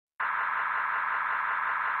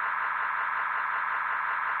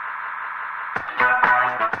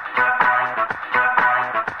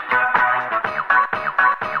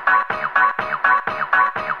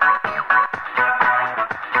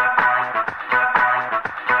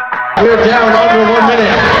We're down under 1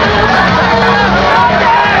 minute.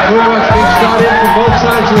 Robots being shot in from both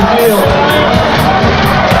sides of the field.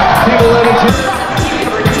 People let it to...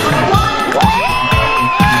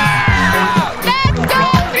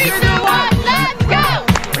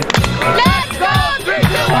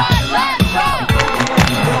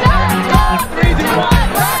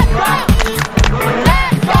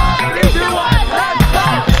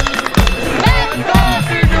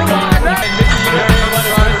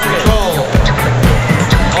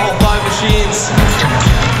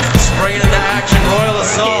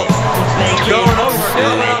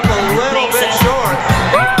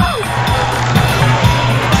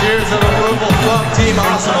 Team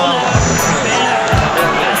awesome.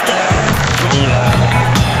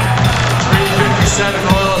 357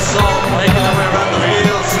 Royal Assault, making their way around the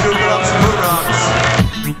field, scooping up some moon rocks.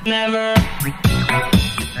 Never,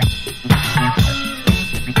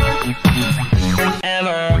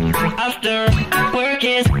 ever, after work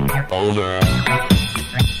is over.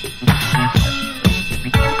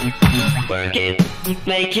 Work it,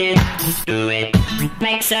 make it, do it,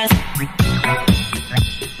 makes us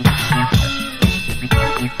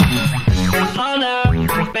harder,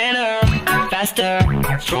 better, faster,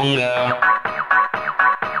 stronger.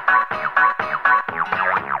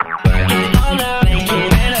 Work it harder, make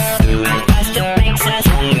it better, do it faster, makes us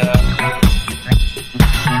stronger.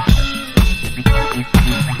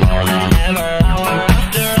 More than ever, hour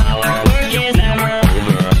after hour, work is never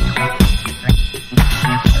over.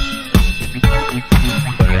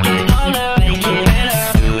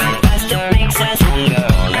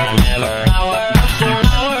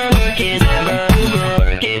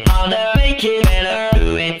 Work it harder, make it better,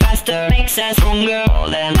 do it faster, makes us stronger. More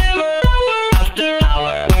than ever, hour after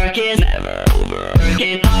hour, work is never over. Work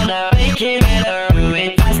it harder, make it better, do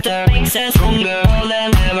it faster, makes us stronger. More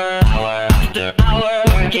than ever, hour after hour,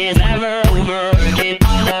 work is never over. Work it harder, make it better, do it faster, makes us stronger. More than ever, hour after hour, work is never over. Work it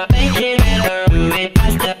harder, make it better, do it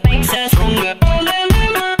faster, makes us stronger. More than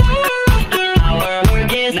ever, hour after hour,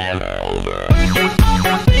 work is never over. Work it harder,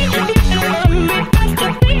 make it better, do it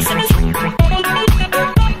faster, makes us stronger. More than ever, hour after hour, work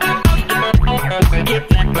is never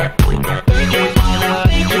over. Work it harder,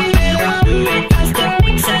 make it better, do it faster,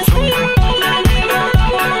 makes us stronger. More than ever,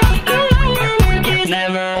 hour after hour, work is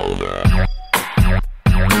never over.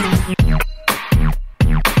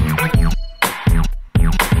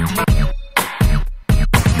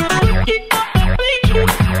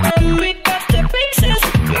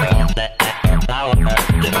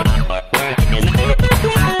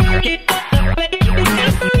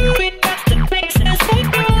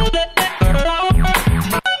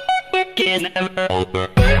 Never over.